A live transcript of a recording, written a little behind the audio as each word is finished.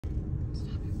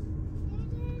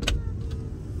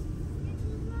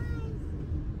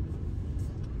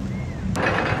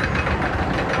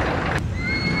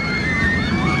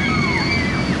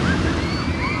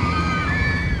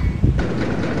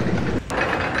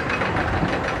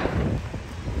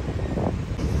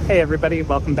Hey everybody,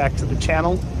 welcome back to the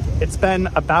channel. It's been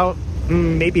about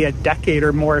maybe a decade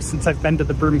or more since I've been to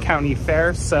the Broome County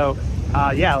Fair, so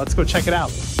yeah, let's go check it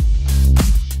out.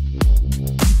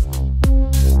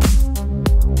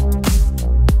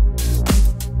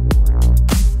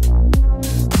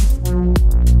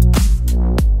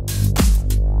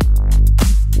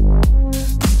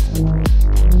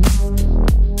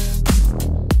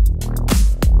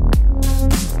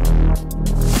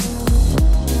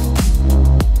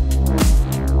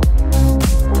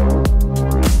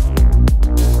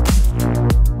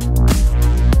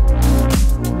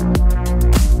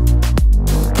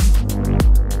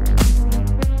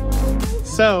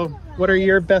 So, what are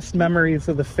your best memories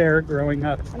of the fair growing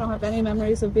up? I don't have any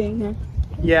memories of being here.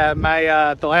 Yeah,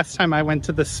 my the last time I went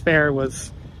to this fair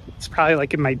it's probably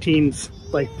like in my teens,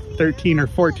 like 13 or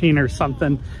 14 or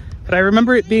something. But I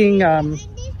remember it being a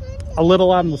little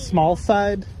on the small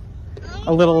side,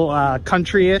 a little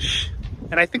country-ish.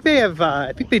 And I think they have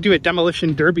I think they do a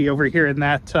demolition derby over here in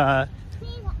that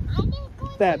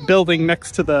building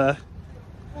next to the,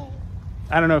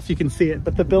 I don't know if you can see it,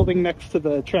 but the building next to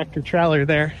the tractor trailer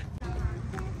there.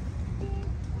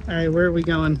 All right, where are we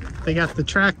going? They got the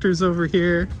tractors over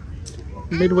here,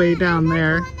 Midway down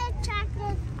there.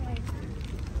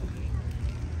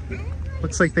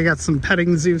 Looks like they got some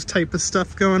petting zoo type of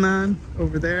stuff going on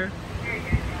over there.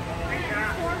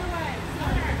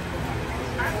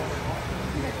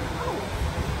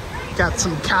 Got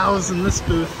some cows in this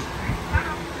booth.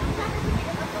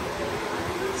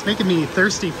 It's making me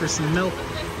thirsty for some milk.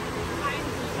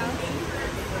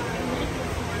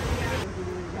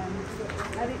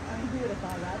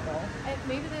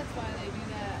 Maybe that's why they do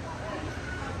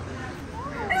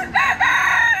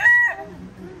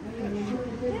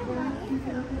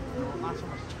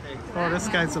that. Oh, this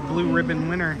guy's a blue ribbon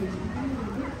winner.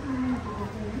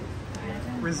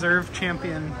 Reserve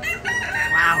champion.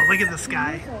 Wow, look at this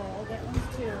guy.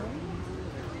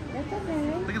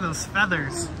 Look at those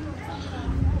feathers.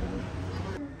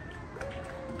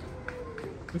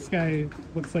 This guy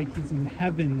looks like he's in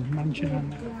heaven munching on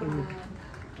that food.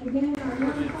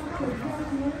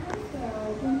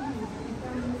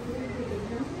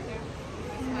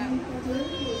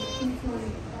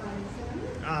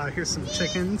 Here's some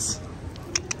chickens.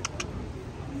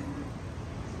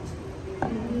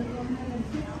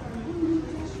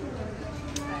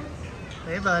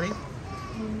 Hey, buddy.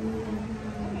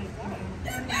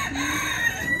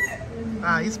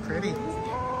 He's pretty.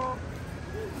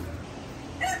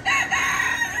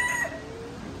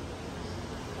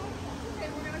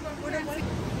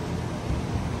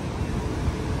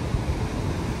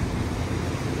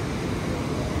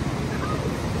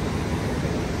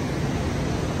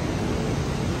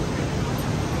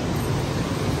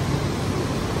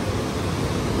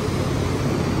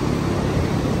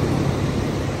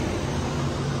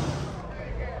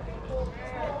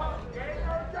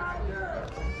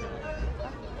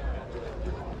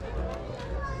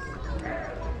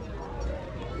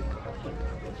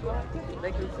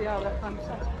 They can see all that fun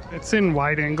stuff. It's in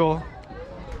wide angle.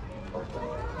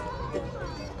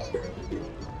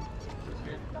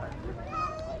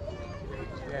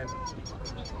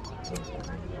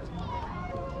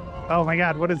 Oh my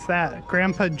God, what is that?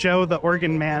 Grandpa Joe the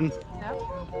organ man. Yep.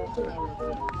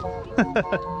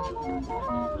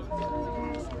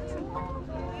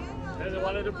 They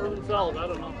wanted it for themselves, I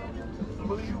don't know.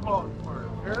 What do you vote for?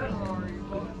 Paris or are you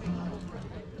voting?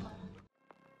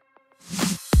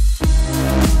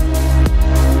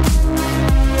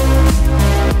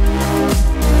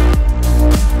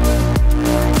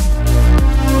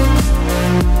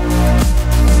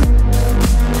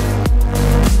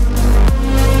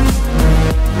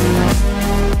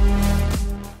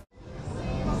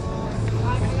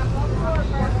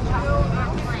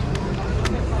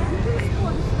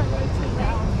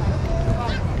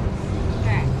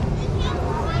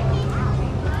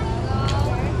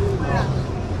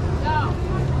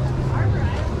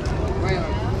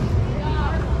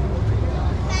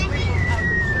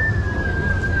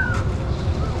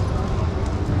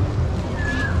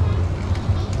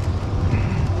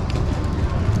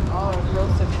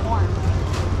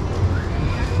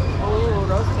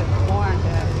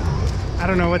 I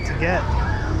don't know what to get.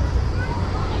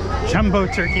 Jumbo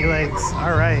turkey legs.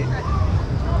 All right.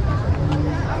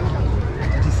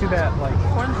 Did you see that?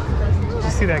 Did you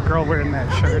see that girl wearing that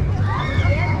shirt?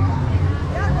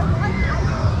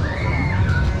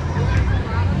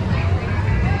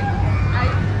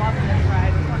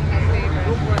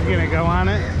 You gonna go on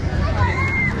it?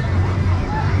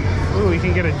 Ooh, we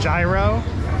can get a gyro.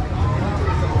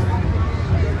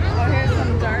 Oh, here's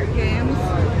some dart games.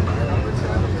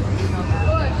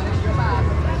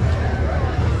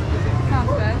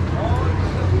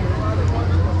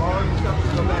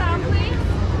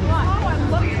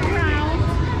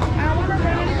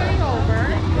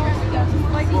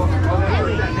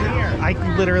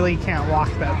 literally can't walk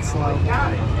that slow.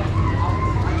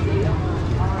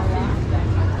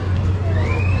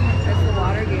 It's the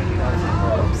water game.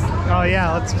 Oh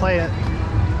yeah, let's play it.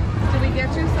 Did we get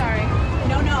you? Sorry.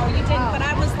 No, you didn't, but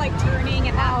I was like turning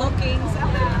and not looking. So.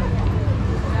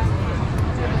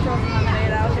 Frozen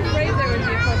lemonade. I was afraid there would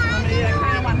be a frozen lemonade. I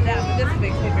kind of wanted that, but this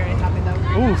makes me very happy though.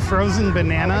 Ooh, frozen I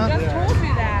banana. just told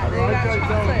you that. They got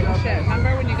chocolate and shit.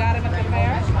 Remember when you got him at the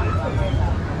fair?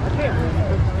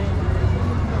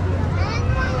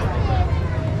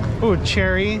 Ooh,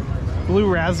 cherry, blue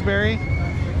raspberry.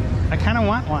 I kind of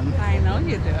want one. I know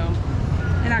you do.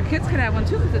 And our kids could have one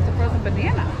too because it's a frozen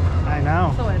banana. I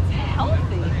know. So it's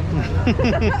healthy.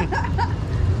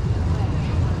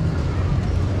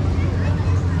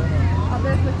 Oh,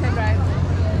 there's the kid ride.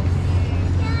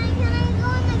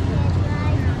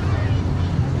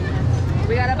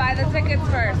 We gotta buy the tickets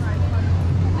first.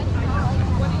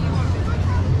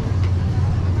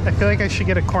 I feel like I should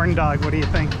get a corn dog. What do you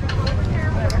think?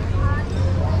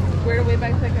 Where do we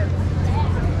buy tickets?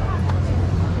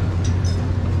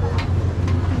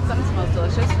 Something smells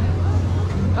delicious.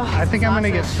 Oh, I think I'm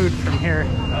gonna get food from here.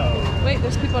 Wait,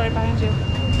 there's people right behind you.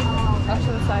 Off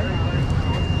to the side.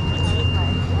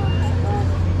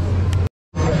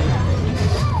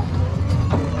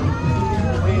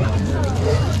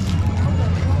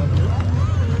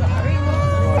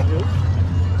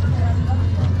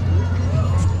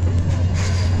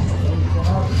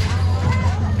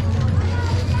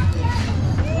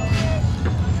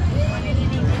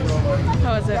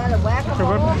 How is it?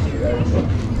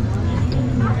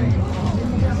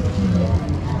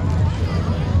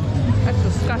 That's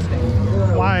disgusting.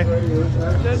 Why? It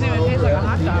doesn't even taste like a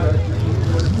hot dog.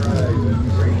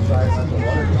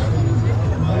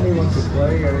 Anyone can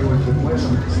play, anyone can win.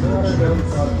 It's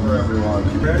not for everyone.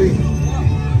 Ready?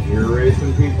 You're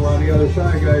racing people on the other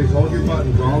side, guys. Hold your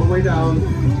buttons all the way down.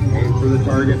 Aim for the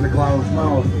target in the clown's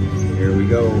mouth. Here we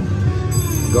go.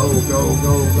 Go, go,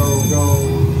 go, go, go.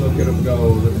 Look at them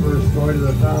go. The first toy to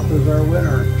the top is our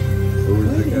winner. Who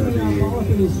is it going to be?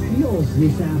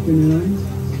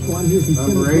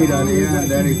 Number 8 on the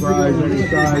end. Any prize, any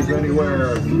size,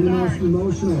 anywhere. The most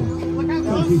emotional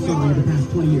country song of the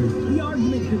past 20 years. The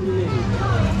argument could be made.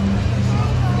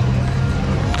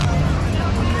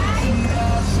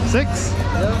 6?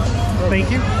 Thank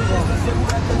you.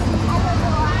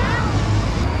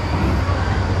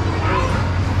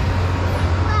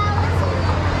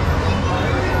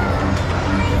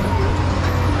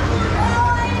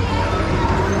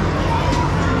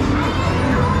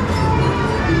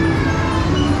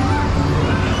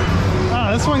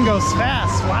 Oh, this one goes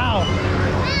fast. Wow.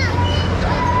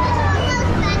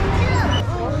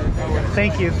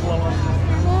 Thank you.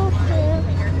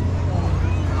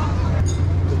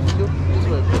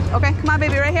 Okay, come on,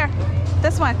 baby, right here.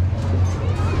 This one.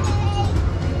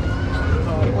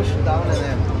 Push it down and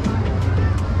then.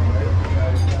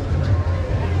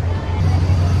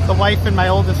 The wife and my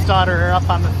oldest daughter are up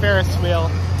on the Ferris wheel.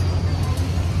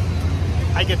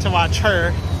 I get to watch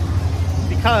her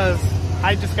because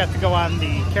I just got to go on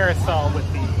the carousel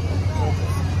with the oldest.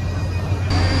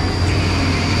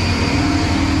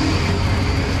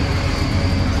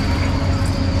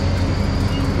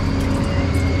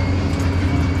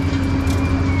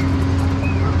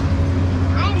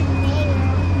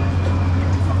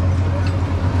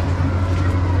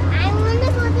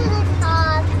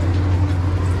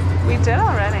 We did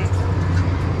already.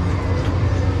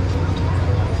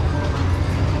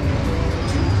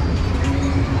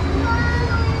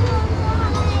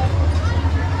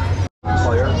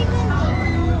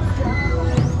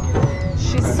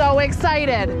 She's so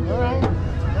excited. All right.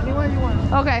 Anywhere you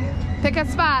want. Okay, pick a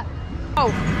spot.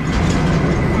 Oh.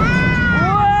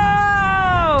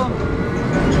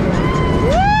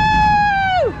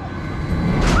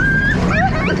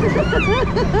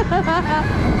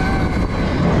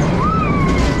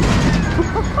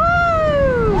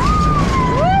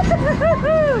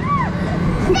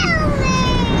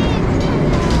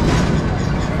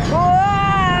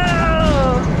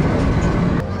 Whoa!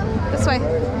 This way.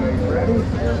 Ready?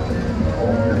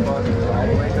 Hold your buttons all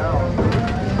the way down.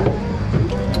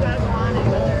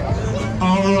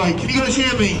 All right, can you guys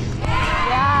hear me?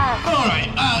 Yeah. All right,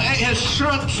 it has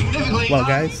shrunk significantly. Well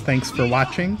guys, thanks for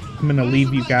watching. I'm gonna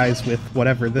leave you guys with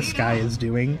whatever this guy is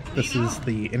doing. This is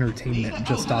the entertainment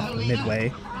just off of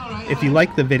Midway. If you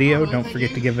like the video, don't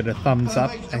forget to give it a thumbs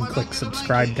up and click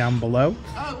subscribe down below.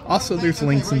 Also, there's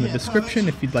links in the description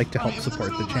if you'd like to help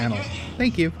support the channel.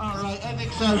 Thank you. All right, that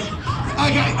makes sense.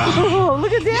 Okay. Oh,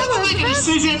 look at You have to make a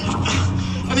decision.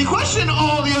 And you question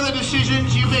all the other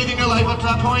decisions you made in your life up to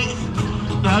that point.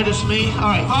 No, just me. All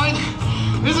right, fine.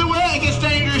 This is where it gets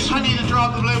dangerous. I need to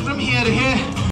drop the balloon from here to here.